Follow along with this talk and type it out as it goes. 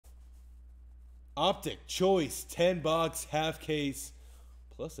Optic Choice 10 box half case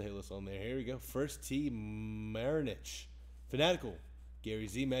plus a hitless on there. Here we go. First T Marinich, Fanatical, Gary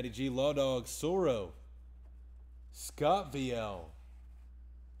Z, Matty G, Law Dog, Soro, Scott VL.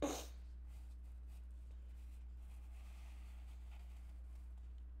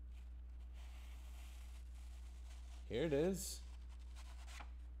 Here it is.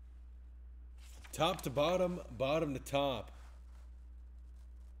 Top to bottom, bottom to top.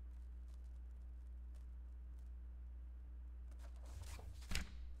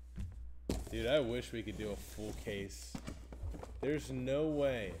 Dude, I wish we could do a full case. There's no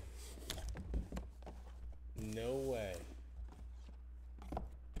way. No way.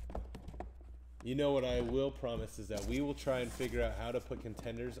 You know what I will promise is that we will try and figure out how to put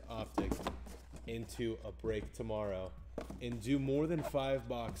Contenders Optic into a break tomorrow and do more than 5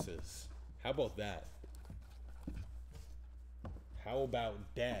 boxes. How about that? How about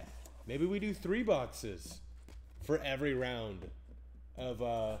that? Maybe we do 3 boxes for every round of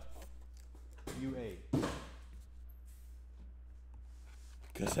U8.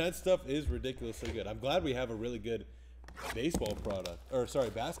 Because that stuff is ridiculously good. I'm glad we have a really good baseball product, or sorry,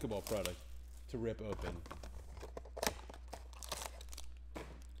 basketball product to rip open.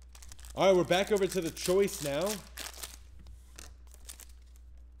 All right, we're back over to the choice now.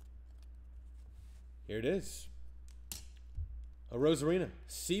 Here it is. A Rosarina,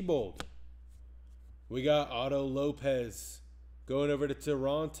 Seabold. We got Otto Lopez going over to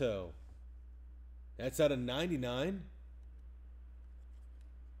Toronto. That's out of 99.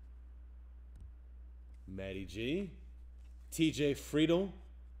 Matty G. TJ Friedel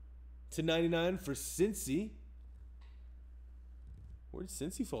to 99 for Cincy. Where did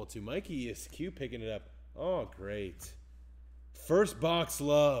Cincy fall to? Mikey ESQ picking it up. Oh, great. First box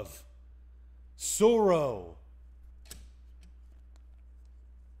love. Soro.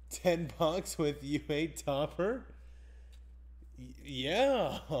 10 bucks with U8 topper.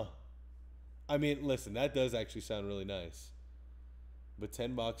 Yeah. I mean, listen, that does actually sound really nice. But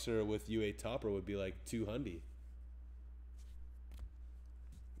 10 boxer with U8 topper would be like 200.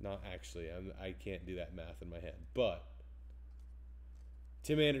 Not actually. I can't do that math in my head. But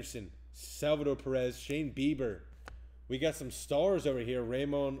Tim Anderson, Salvador Perez, Shane Bieber. We got some stars over here.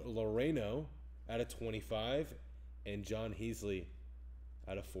 Ramon Loreno out of 25. And John Heasley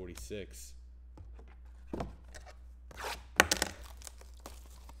out of 46.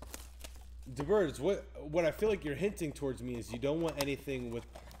 DeBirds, what I feel like you're hinting towards me is you don't want anything with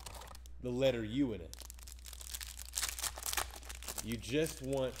the letter U in it. You just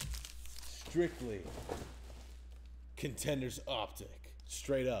want strictly Contenders Optic.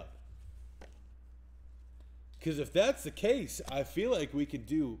 Straight up. Because if that's the case, I feel like we could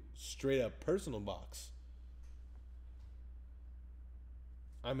do straight up personal box.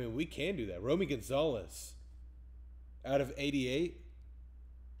 I mean, we can do that. Romy Gonzalez out of 88.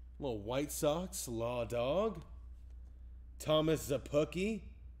 Little White Sox, Law Dog. Thomas Zapucki.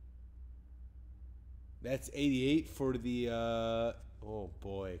 That's 88 for the, oh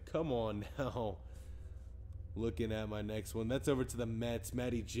boy, come on now. Looking at my next one. That's over to the Mets,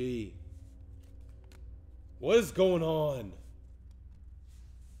 Matty G. What is going on?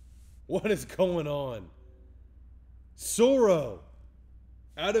 What is going on? Soro.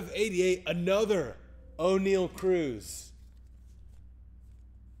 Out of 88, another O'Neal Cruz.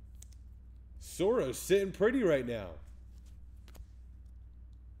 Soro's sitting pretty right now.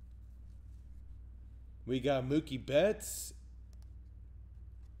 We got Mookie Betts,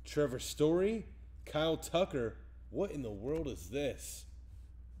 Trevor Story, Kyle Tucker. What in the world is this?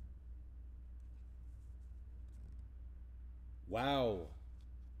 Wow.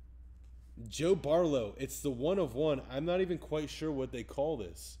 Joe Barlow. It's the 1 of 1. I'm not even quite sure what they call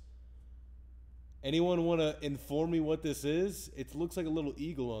this. Anyone want to inform me what this is? It looks like a little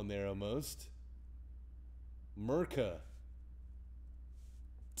eagle on there almost. Merca.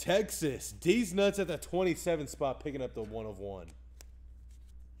 Texas. D's Nuts at the 27 spot picking up the 1 of 1.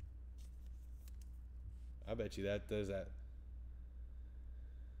 I bet you that does that.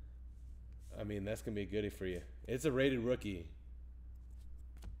 I mean, that's going to be a goodie for you. It's a rated rookie.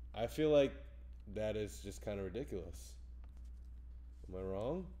 I feel like that is just kind of ridiculous. Am I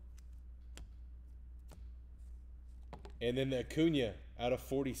wrong? And then the Acuna out of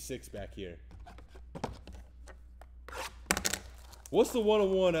 46 back here. What's the 1 of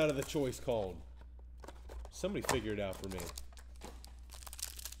 1 out of the choice called? Somebody figure it out for me.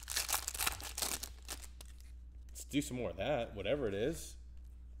 Let's do some more of that, whatever it is.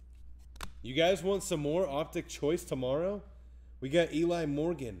 You guys want some more Optic choice tomorrow? We got Eli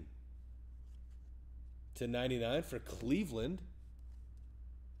Morgan to 99 for Cleveland.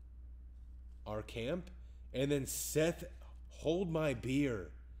 our camp. And then Seth Hold My Beer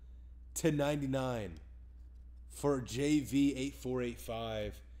to 99 for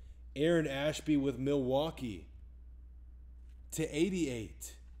JV8485. Aaron Ashby with Milwaukee to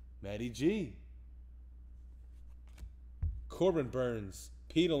 88. Matty G. Corbin Burns,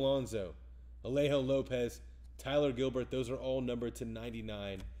 Pete Alonso, Alejo Lopez, Tyler Gilbert. Those are all numbered to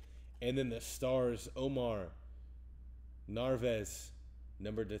 99. And then the Stars, Omar Narvaez,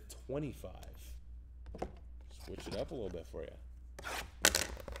 numbered to 25. Switch it up a little bit for you.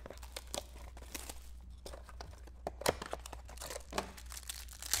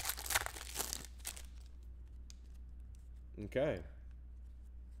 Okay.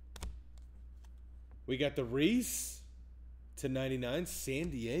 We got the Reese to 99, San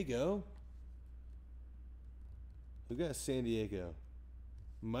Diego. Who got San Diego?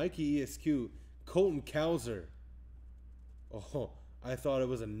 Mikey ESQ, Colton Cowser. Oh, I thought it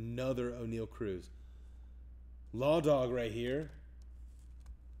was another O'Neal Cruz. Law Dog right here.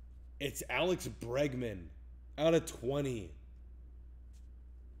 It's Alex Bregman out of 20.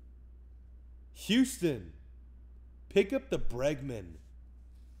 Houston, pick up the Bregman.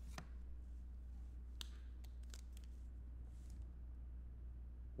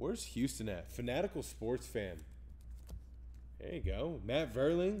 Where's Houston at? Fanatical Sports Fan. There you go. Matt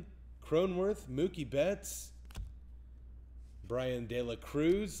Verling, Cronworth, Mookie Betts, Brian De La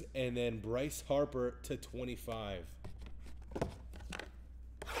Cruz, and then Bryce Harper to 25.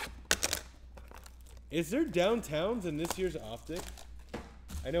 Is there downtowns in this year's Optic?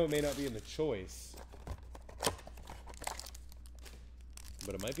 I know it may not be in the choice,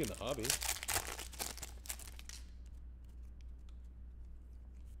 but it might be in the hobby.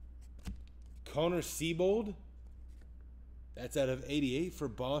 Connor Siebold. That's out of 88 for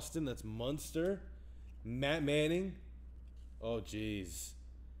Boston. That's Munster. Matt Manning. Oh, geez.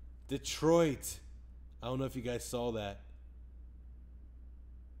 Detroit. I don't know if you guys saw that.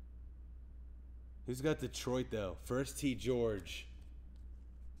 Who's got Detroit, though? First T. George.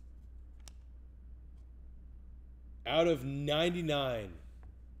 Out of 99,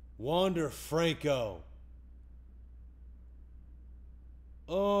 Wander Franco.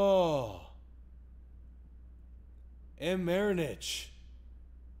 Oh. And Marinich.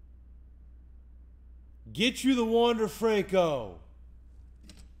 Get you the Wander Franco.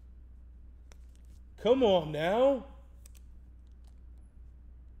 Come on now.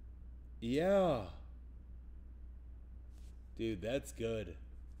 Yeah. Dude, that's good.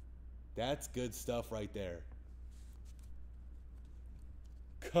 That's good stuff right there.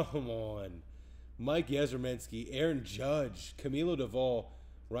 Come on. Mike Yezermensky, Aaron Judge, Camilo Duvall,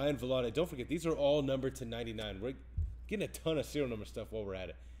 Ryan Velotta. Don't forget, these are all numbered to 99. We're getting a ton of serial number stuff while we're at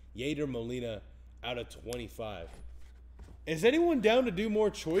it. Yader Molina out of 25. Is anyone down to do more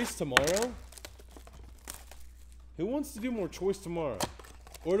choice tomorrow? Who wants to do more choice tomorrow?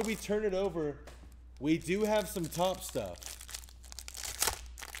 Or do we turn it over? We do have some top stuff.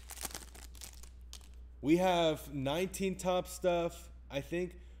 We have 19 top stuff, I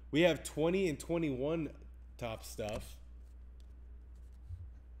think. We have 20 and 21 top stuff.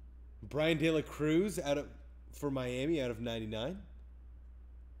 Brian De La Cruz for Miami out of 99.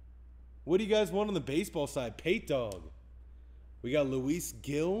 What do you guys want on the baseball side? Pate Dog. We got Luis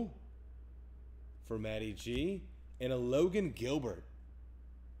Gil for Matty G. And a Logan Gilbert.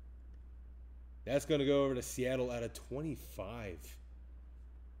 That's going to go over to Seattle out of 25.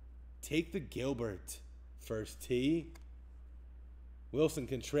 Take the Gilbert. First T. Wilson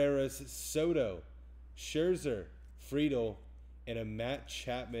Contreras, Soto, Scherzer, Friedel, and a Matt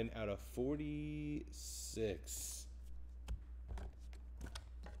Chapman out of 46.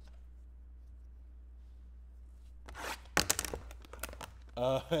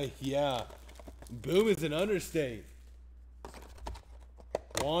 Yeah. Boom is an understate.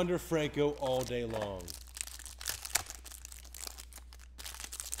 Wander Franco all day long.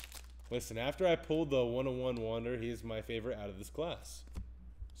 Listen, after I pulled the 101 Wander, he is my favorite out of this class.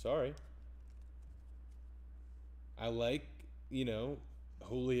 Sorry. I like, Julio.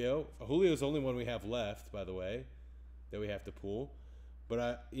 Julio's the only one we have left, by the way, that we have to pull. But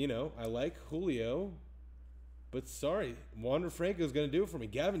I like Julio. But sorry, Wander Franco's going to do it for me.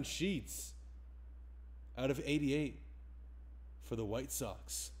 Gavin Sheets out of 88 for the White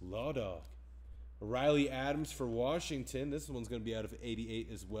Sox. Law Dog. Riley Adams for Washington. This one's going to be out of 88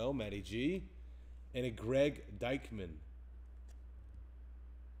 as well. Matty G. And a Greg Dykman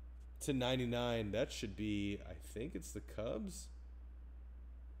to 99. That should be, I think it's the Cubs.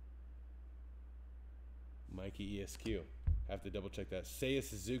 Mikey ESQ. Have to double check that. Seiya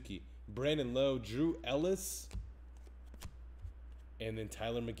Suzuki. Brandon Lowe. Drew Ellis. And then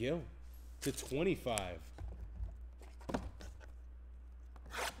Tyler McGill. to 25.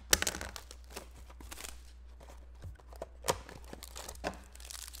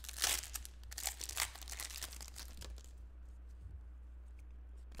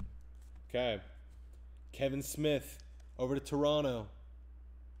 Okay. Kevin Smith over to Toronto.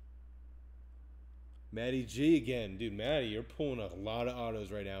 Matty G again. Dude, Matty, you're pulling a lot of autos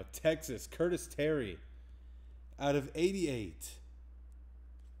right now. Texas, Curtis Terry out of 88.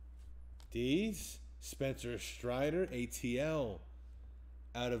 D's, Spencer Strider, ATL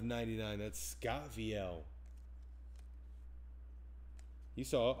out of 99. That's Scott VL. You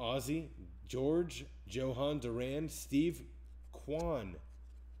saw Ozzy, George, Johan Duran, Steve Kwan.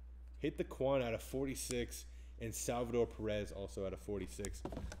 Hit the Kwan out of 46, and Salvador Perez also out of 46.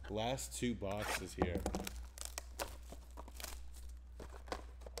 Last two boxes here.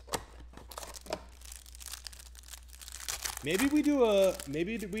 Maybe we do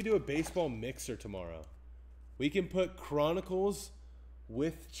a baseball mixer tomorrow. We can put Chronicles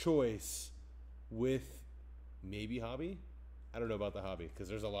with choice with maybe Hobby. I don't know about the Hobby because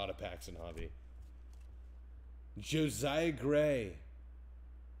there's a lot of packs in Hobby. Josiah Gray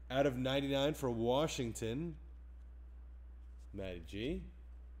out of 99 for Washington. Matty G.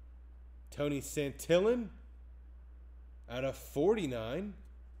 Tony Santillan out of 49.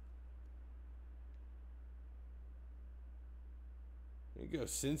 There you go,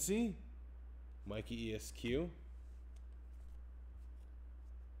 Cincy. Mikey ESQ.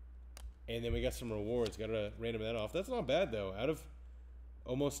 And then we got some rewards. Got to random that off. That's not bad, though. Out of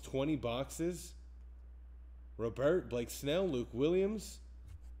almost 20 boxes, Robert, Blake Snell, Luke Williams,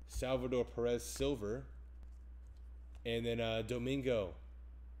 Salvador Perez Silver, and then Domingo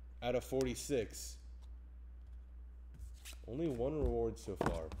out of 46. Only one reward so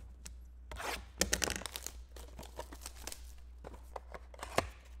far.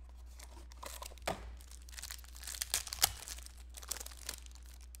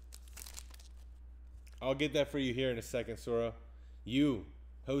 I'll get that for you here in a second, Sora. You,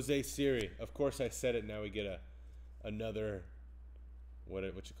 Jose Siri. Of course I said it. Now we get another... What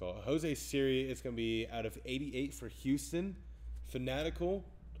you call it? Jose Siri. It's going to be out of 88 for Houston. Fanatical.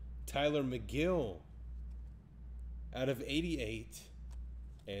 Tyler McGill out of 88.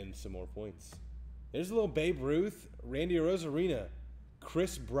 And some more points. There's a little Babe Ruth. Randy Arozarena.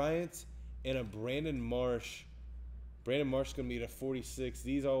 Chris Bryant. And a Brandon Marsh. Brandon Marsh is going to be at a 46.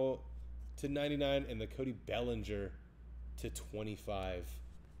 These all to 99. And the Cody Bellinger to 25.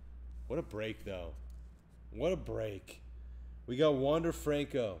 What a break, though. What a break. We got Wander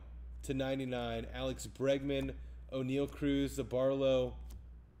Franco to 99. Alex Bregman, O'Neal Cruz, the Barlow.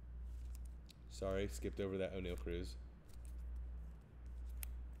 Sorry, skipped over that O'Neal Cruz.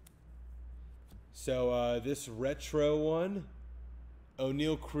 So this retro one,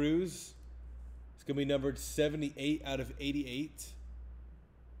 O'Neal Cruz, it's going to be numbered 78 out of 88.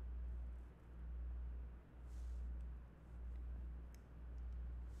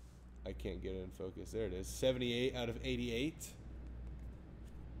 I can't get it in focus. There it is. 78 out of 88.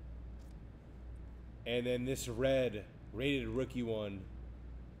 And then this red rated rookie one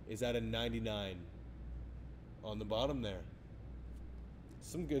is out of 99 on the bottom there.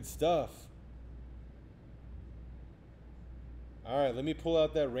 Some good stuff. All right, let me pull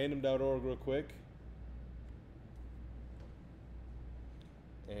out that random.org real quick.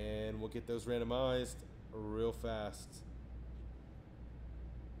 And we'll get those randomized real fast.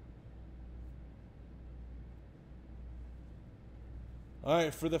 All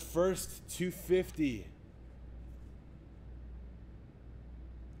right, for the first 250.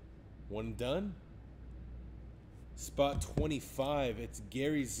 One done. Spot 25. It's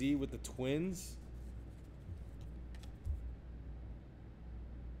Gary Z with the Twins.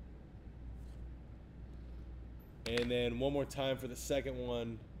 And then one more time for the second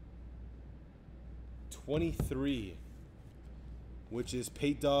one. 23. Which is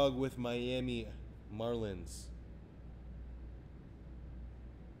Pate Dog with Miami Marlins.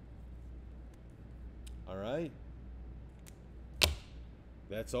 All right.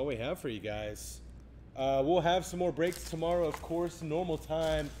 That's all we have for you guys. We'll have some more breaks tomorrow, of course, normal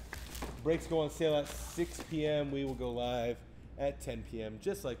time. Breaks go on sale at 6 p.m. We will go live at 10 p.m.,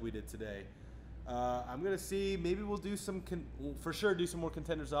 just like we did today. I'm going to see, maybe we'll do some, we'll for sure do some more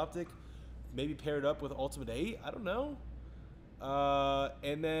Contenders Optic. Maybe pair it up with Ultimate 8. I don't know.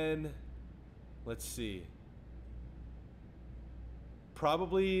 And then, let's see.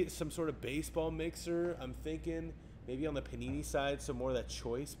 Probably some sort of baseball mixer. I'm thinking maybe on the Panini side, some more of that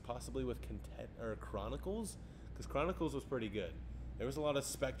choice, possibly with Chronicles, because Chronicles was pretty good. There was a lot of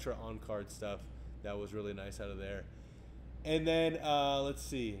Spectra on-card stuff that was really nice out of there. And then, let's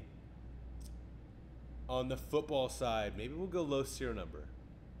see. on the football side. Maybe we'll go low serial number.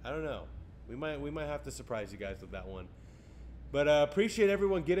 I don't know. We might have to surprise you guys with that one. But appreciate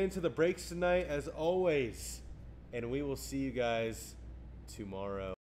everyone getting into the breaks tonight as always. And we will see you guys tomorrow.